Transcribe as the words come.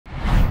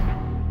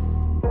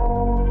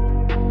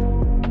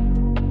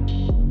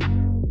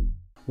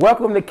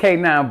Welcome to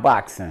K9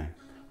 Boxing,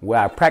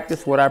 where I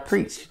practice what I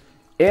preach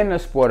in the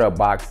sport of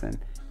boxing,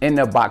 in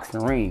the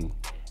boxing ring.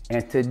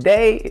 And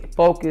today,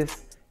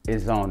 focus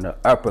is on the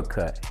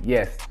uppercut.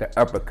 Yes, the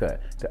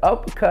uppercut. The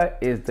uppercut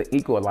is the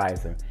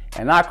equalizer,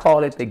 and I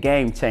call it the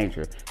game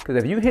changer. Because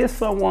if you hit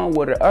someone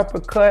with an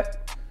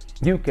uppercut,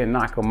 you can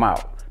knock them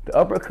out. The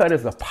uppercut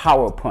is a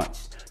power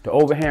punch. The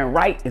overhand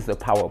right is a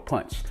power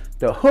punch.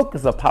 The hook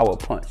is a power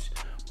punch.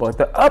 But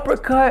the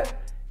uppercut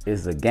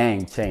is a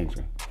game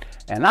changer.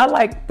 And I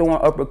like throwing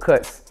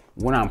uppercuts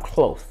when I'm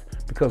close,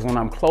 because when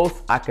I'm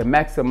close, I can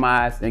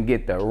maximize and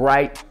get the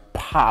right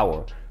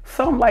power.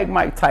 Something like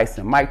Mike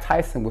Tyson. Mike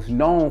Tyson was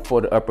known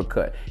for the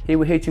uppercut. He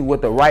would hit you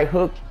with the right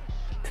hook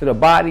to the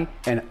body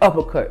and an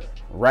uppercut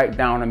right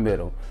down the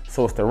middle.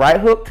 So it's the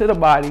right hook to the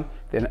body,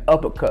 then an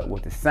uppercut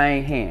with the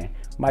same hand.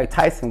 Mike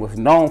Tyson was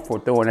known for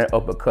throwing that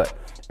uppercut.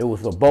 It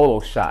was a bolo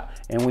shot.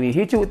 And when he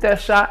hit you with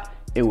that shot,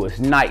 it was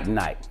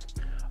night-night.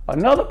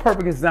 Another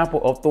perfect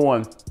example of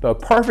throwing the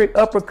perfect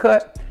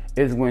uppercut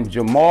is when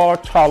Jamal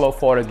Charlo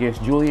fought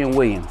against Julian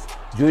Williams.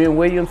 Julian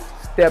Williams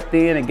stepped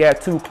in and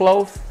got too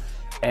close,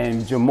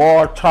 and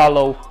Jamal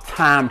Charlo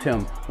timed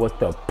him with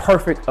the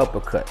perfect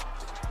uppercut.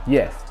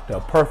 Yes, the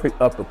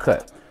perfect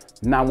uppercut.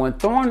 Now, when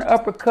throwing the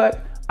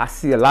uppercut, I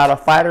see a lot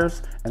of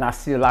fighters and I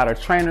see a lot of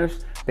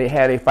trainers. They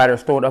have their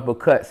fighters throw the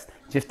uppercuts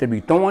just to be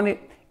throwing it.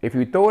 If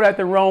you throw it at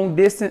the wrong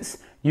distance,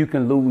 you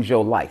can lose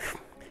your life.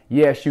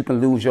 Yes, you can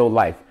lose your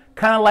life.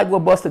 Kind of like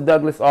what Buster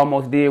Douglas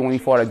almost did when he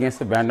fought against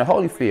Evander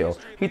Holyfield.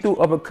 He threw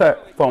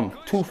uppercut from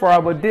too far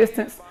of a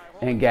distance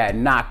and got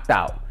knocked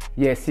out.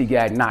 Yes, he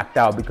got knocked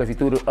out because he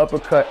threw the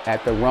uppercut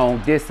at the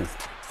wrong distance.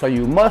 So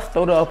you must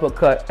throw the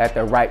uppercut at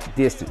the right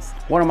distance.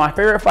 One of my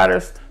favorite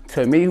fighters,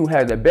 to me, who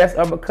had the best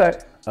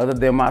uppercut other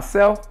than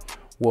myself,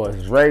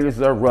 was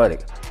Razor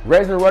Ruddock.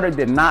 Razor Ruddock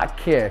did not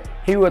care.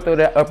 He would throw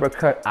that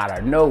uppercut out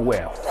of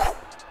nowhere,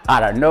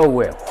 out of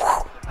nowhere,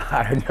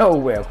 out of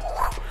nowhere.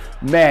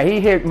 Man, he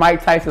hit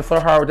Mike Tyson so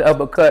hard with the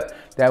uppercut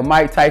that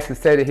Mike Tyson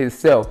said it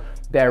himself,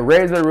 that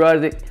Razor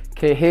Ruddock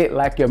can hit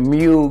like a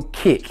mule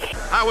kick.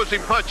 How was he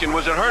punching?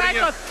 Was it hurting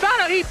you?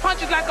 He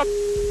punches like a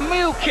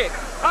mule kick.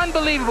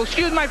 Unbelievable.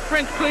 Excuse my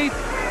French, please.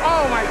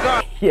 Oh my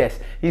God. Yes,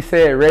 he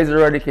said Razor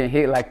Ruddock can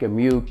hit like a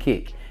mule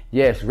kick.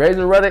 Yes,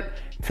 Razor Ruddock,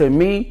 to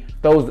me,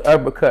 throws the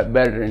uppercut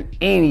better than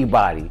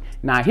anybody.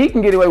 Now, he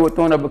can get away with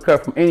throwing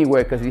uppercut from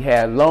anywhere because he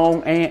has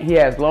long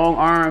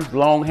arms,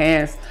 long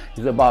hands.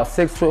 He's about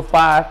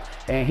 6'5",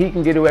 and he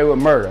can get away with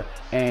murder.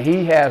 And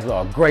he has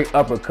a great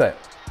uppercut.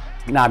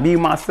 Now, me,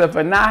 myself,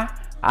 and I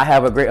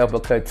have a great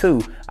uppercut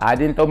too. I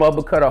didn't throw my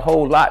uppercut a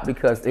whole lot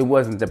because it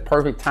wasn't the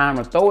perfect time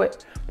to throw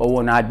it. But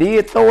when I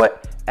did throw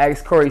it,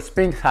 ask Corey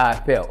Spinks how I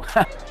felt.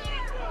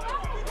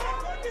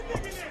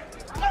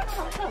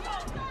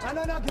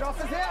 No, get off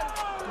his head.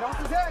 Get off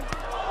his head.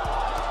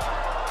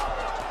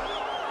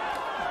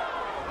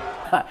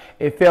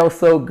 It felt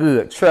so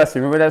good. Trust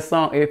me, remember that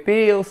song? It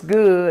feels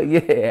good.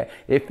 Yeah,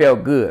 it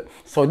felt good.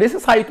 So this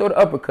is how you throw the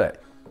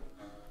uppercut.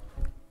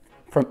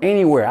 From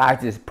anywhere, I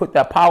just put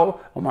that power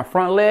on my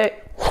front leg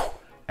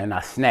and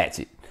I snatch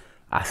it.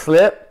 I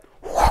slip,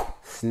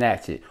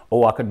 snatch it.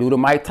 Or I could do the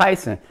Mike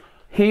Tyson.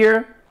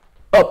 Here,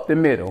 up the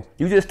middle.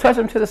 You just touch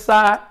him to the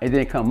side and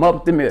then come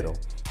up the middle.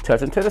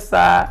 Touch him to the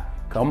side,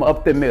 come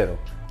up the middle.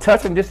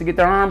 Touch him just to get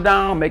the arm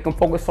down, make him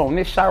focus on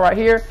this shot right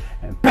here,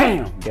 and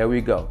bam, there we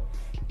go.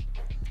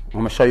 I'm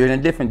gonna show you in a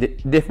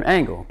different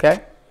angle, okay?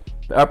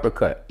 The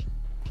uppercut.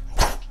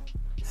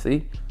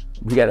 See,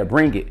 we gotta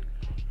bring it.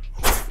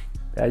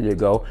 There you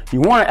go.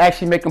 You wanna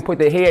actually make him put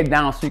their head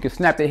down so you can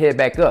snap their head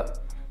back up.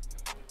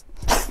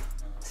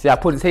 See, I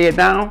put his head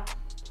down,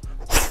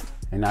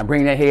 and I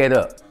bring that head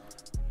up.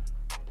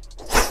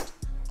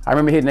 I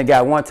remember hitting that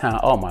guy one time,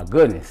 oh my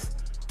goodness.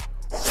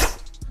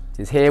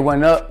 His head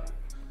went up,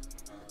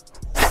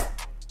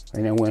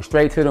 and then went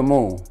straight to the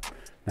moon.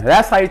 Now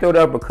that's how you throw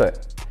the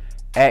uppercut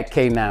at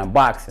K9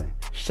 Boxing.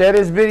 Share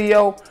this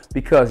video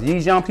because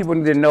these young people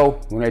need to know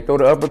when they throw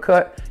the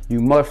uppercut, you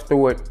must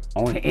throw it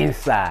on the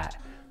inside.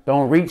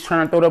 Don't reach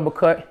trying to throw the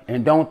uppercut,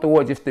 and don't throw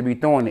it just to be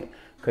throwing it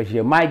because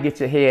you might get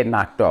your head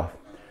knocked off.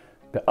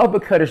 The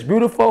uppercut is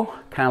beautiful,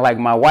 kind of like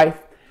my wife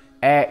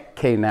at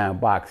K9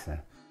 Boxing.